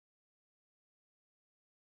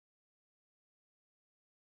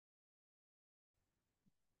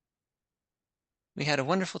we had a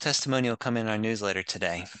wonderful testimonial come in our newsletter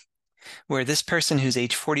today, where this person who's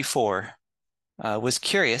age 44 was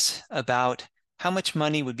curious about how much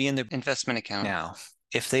money would be in their investment account now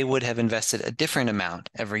if they would have invested a different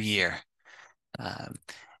amount every year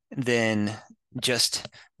than just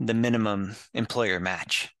the minimum employer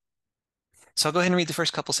match. So I'll go ahead and read the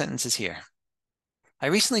first couple sentences here. I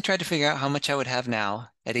recently tried to figure out how much I would have now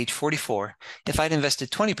at age 44 if I'd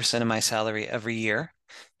invested 20% of my salary every year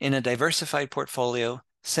in a diversified portfolio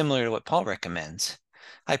similar to what Paul recommends.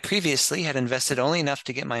 I previously had invested only enough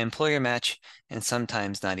to get my employer match and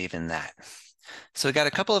sometimes not even that. So we got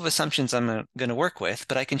a couple of assumptions I'm going to work with,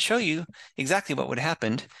 but I can show you exactly what would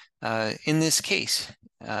happen in this case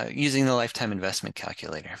using the lifetime investment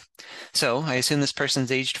calculator. So I assume this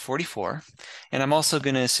person's aged 44, and I'm also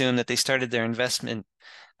going to assume that they started their investment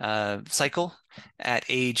cycle at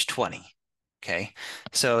age 20. Okay,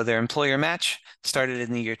 so their employer match started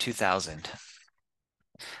in the year 2000.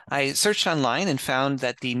 I searched online and found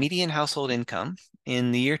that the median household income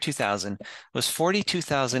in the year 2000 was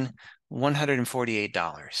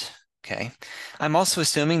 $42,148. Okay. I'm also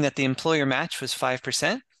assuming that the employer match was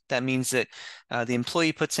 5%. That means that the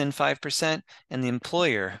employee puts in 5% and the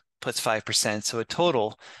employer puts 5%. So a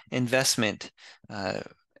total investment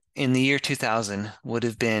in the year 2000 would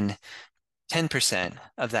have been 10%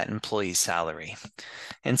 of that employee's salary.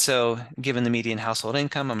 And so given the median household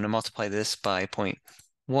income, I'm going to multiply this by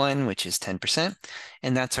 0.1, which is 10%,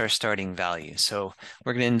 and that's our starting value. So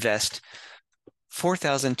we're going to invest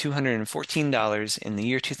 $4,214 in the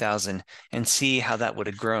year 2000 and see how that would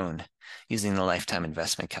have grown using the lifetime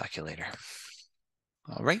investment calculator.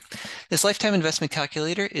 All right, this lifetime investment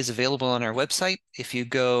calculator is available on our website. If you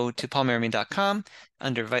go to paulmerriman.com,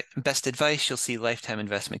 under best advice, you'll see lifetime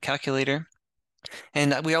investment calculator.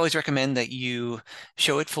 And we always recommend that you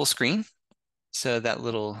show it full screen. So that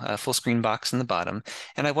little full screen box in the bottom.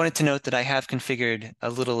 And I wanted to note that I have configured a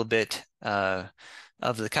little bit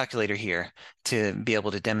of the calculator here to be able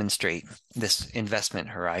to demonstrate this investment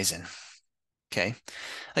horizon. Okay.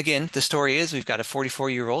 Again, the story is we've got a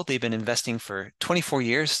 44-year-old. They've been investing for 24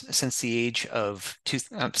 years since the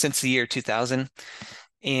year 2000.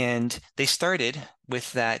 And they started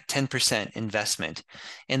with that 10% investment,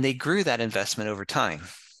 and they grew that investment over time.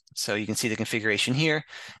 So you can see the configuration here.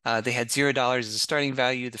 They had $0 as a starting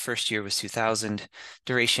value. The first year was 2000.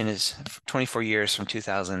 Duration is 24 years from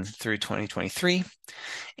 2000 through 2023.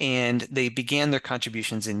 And they began their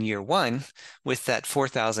contributions in year one with that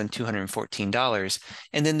 $4,214.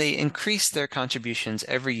 And then they increased their contributions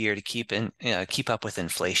every year to keep up with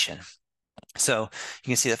inflation. So you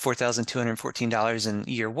can see that $4,214 in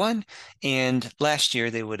year one, and last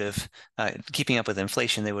year they would have, keeping up with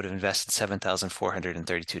inflation, they would have invested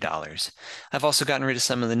 $7,432. I've also gotten rid of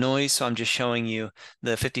some of the noise, so I'm just showing you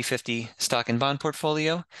the 50-50 stock and bond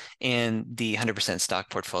portfolio and the 100% stock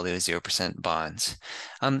portfolio, 0% bonds.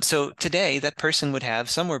 So today that person would have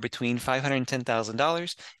somewhere between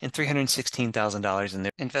 $510,000 and $316,000 in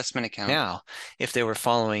their investment account now if they were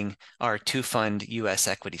following our two-fund U.S.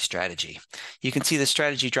 equity strategy. You can see the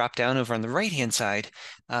strategy drop down over on the right-hand side.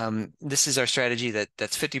 This is our strategy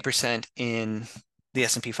that's 50% in the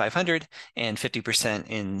S&P 500 and 50%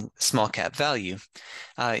 in small cap value.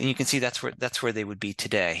 And you can see that's where they would be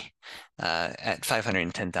today at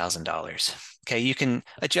 $510,000. Okay, you can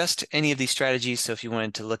adjust any of these strategies. So if you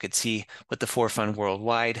wanted to look and see what the 4-fund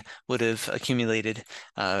worldwide would have accumulated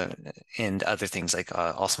and other things like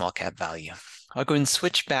all small cap value. I'll go ahead and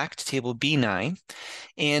switch back to table B9.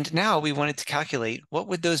 And now we wanted to calculate what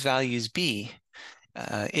would those values be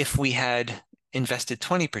if we had invested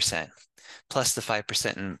 20% plus the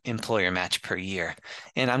 5% employer match per year.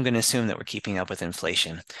 And I'm going to assume that we're keeping up with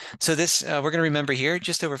inflation. So this, we're going to remember here,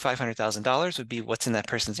 just over $500,000 would be what's in that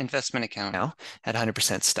person's investment account now at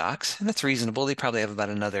 100% stocks. And that's reasonable. They probably have about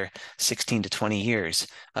another 16 to 20 years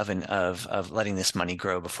of letting this money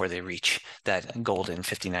grow before they reach that golden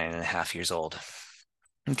 59 and a half years old.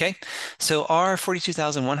 Okay, so our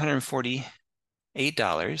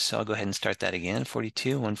 $42,148, so I'll go ahead and start that again,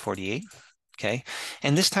 42,148. Okay,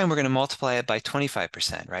 and this time we're going to multiply it by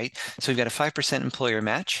 25%, right? So we've got a 5% employer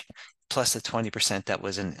match plus the 20% that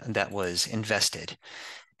was invested.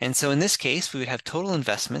 And so in this case, we would have total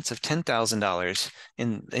investments of $10,000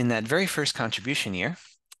 in that very first contribution year,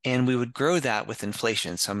 and we would grow that with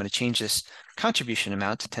inflation. So I'm going to change this contribution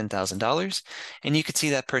amount to $10,000, and you could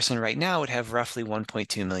see that person right now would have roughly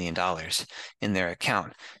 $1.2 million in their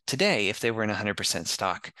account today if they were in a 100%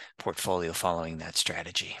 stock portfolio following that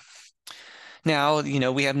strategy. Now,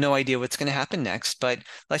 we have no idea what's going to happen next, but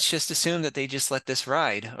let's just assume that they just let this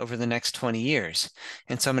ride over the next 20 years.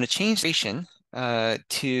 And so I'm going to change duration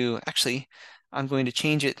to actually, I'm going to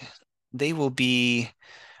change it. They will be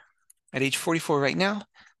at age 44 right now.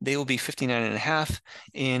 They will be 59 and a half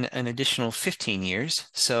in an additional 15 years.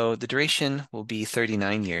 So the duration will be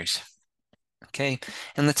 39 years. Okay,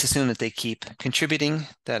 and let's assume that they keep contributing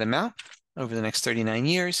that amount over the next 39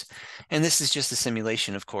 years. And this is just a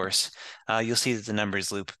simulation, of course. You'll see that the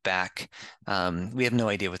numbers loop back. We have no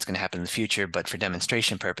idea what's going to happen in the future, but for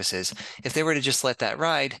demonstration purposes, if they were to just let that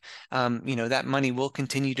ride, that money will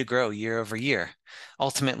continue to grow year over year.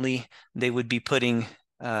 Ultimately, they would be putting,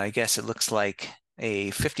 I guess it looks like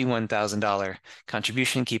a $51,000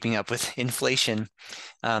 contribution, keeping up with inflation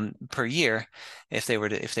per year, if they were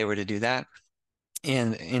to do that.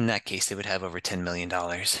 And in that case, they would have over $10 million.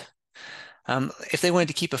 If they wanted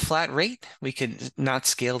to keep a flat rate, we could not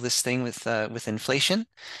scale this thing with inflation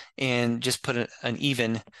and just put an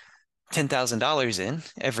even $10,000 in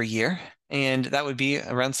every year. And that would be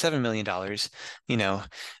around $7 million,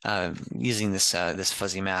 using this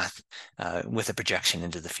fuzzy math with a projection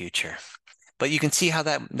into the future. But you can see how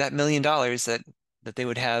that $1 million that they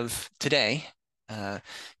would have today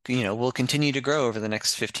will continue to grow over the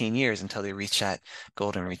next 15 years until they reach that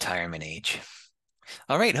golden retirement age.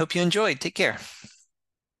 All right, hope you enjoyed. Take care.